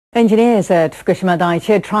Engineers at Fukushima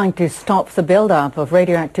Daiichi are trying to stop the build-up of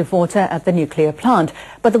radioactive water at the nuclear plant,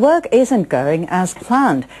 but the work isn't going as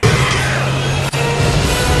planned.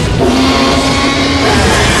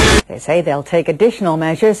 They say they'll take additional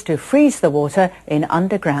measures to freeze the water in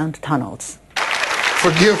underground tunnels.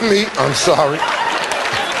 Forgive me, I'm sorry.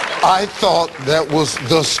 I thought that was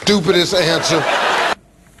the stupidest answer.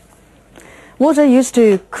 Water used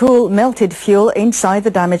to cool melted fuel inside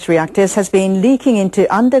the damaged reactors has been leaking into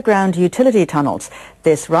underground utility tunnels.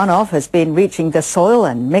 This runoff has been reaching the soil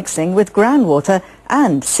and mixing with groundwater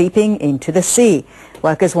and seeping into the sea.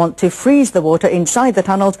 Workers want to freeze the water inside the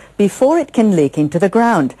tunnels before it can leak into the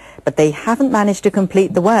ground. But they haven't managed to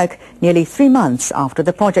complete the work nearly 3 months after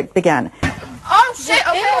the project began. Oh shit,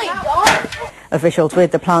 okay. Officials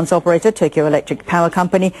with the plant's operator, Tokyo Electric Power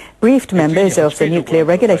Company, briefed members of the Nuclear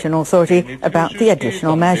Regulation Authority about the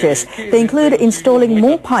additional measures. They include installing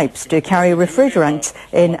more pipes to carry refrigerants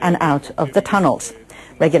in and out of the tunnels.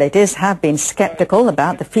 Regulators have been skeptical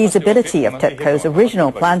about the feasibility of TEPCO's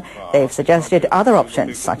original plan. They've suggested other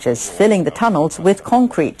options, such as filling the tunnels with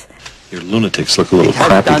concrete. Your lunatics look a little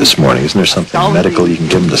crappy this morning. Isn't there something medical you can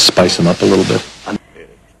give them to spice them up a little bit?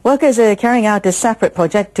 Workers are carrying out a separate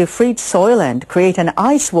project to freeze soil and create an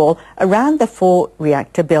ice wall around the 4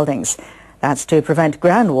 reactor buildings. That's to prevent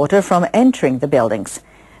groundwater from entering the buildings.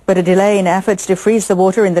 But a delay in efforts to freeze the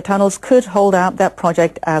water in the tunnels could hold up that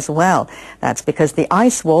project as well. That's because the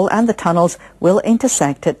ice wall and the tunnels will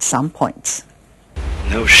intersect at some points.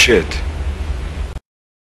 No shit.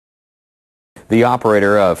 The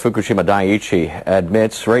operator of Fukushima Daiichi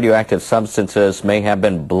admits radioactive substances may have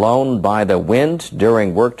been blown by the wind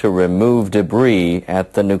during work to remove debris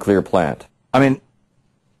at the nuclear plant.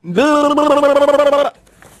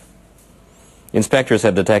 Inspectors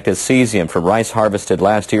have detected cesium from rice harvested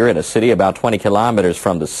last year in a city about 20 kilometers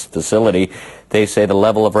from the facility. They say the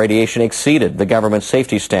level of radiation exceeded the government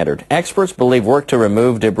safety standard. Experts believe work to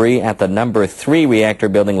remove debris at the number 3 reactor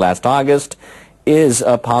building last August is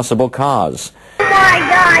a possible cause. Oh my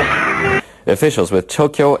God! Officials with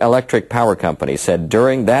Tokyo Electric Power Company said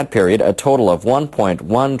during that period a total of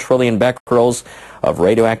 1.1 trillion becquerels of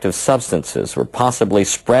radioactive substances were possibly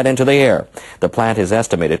spread into the air. The plant is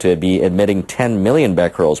estimated to be emitting 10 million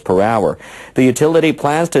becquerels per hour. The utility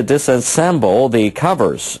plans to disassemble the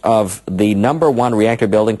covers of the number 1 reactor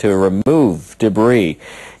building to remove debris.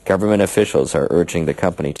 Government officials are urging the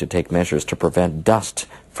company to take measures to prevent dust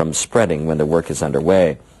from spreading when the work is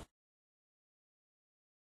underway.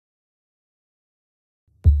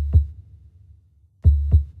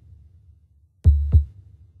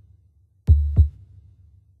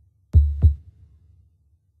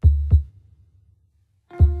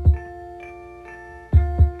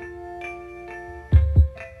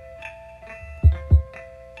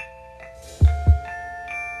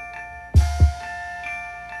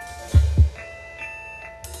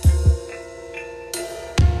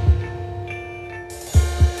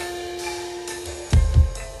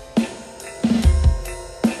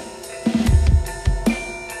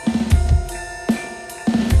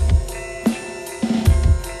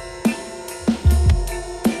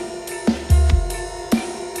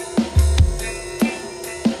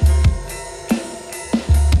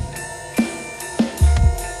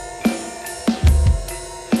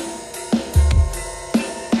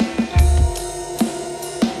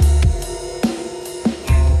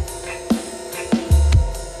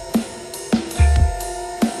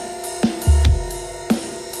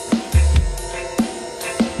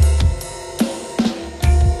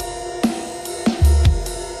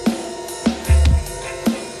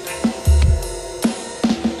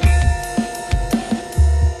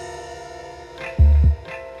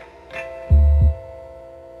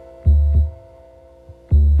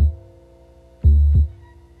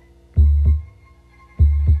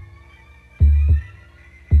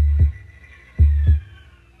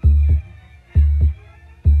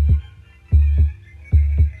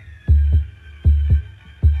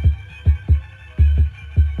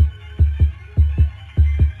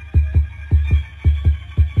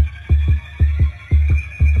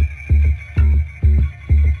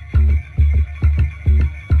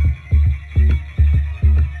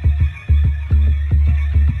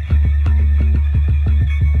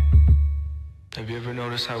 Have you ever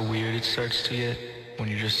noticed how weird it starts to get when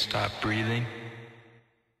you just stop breathing?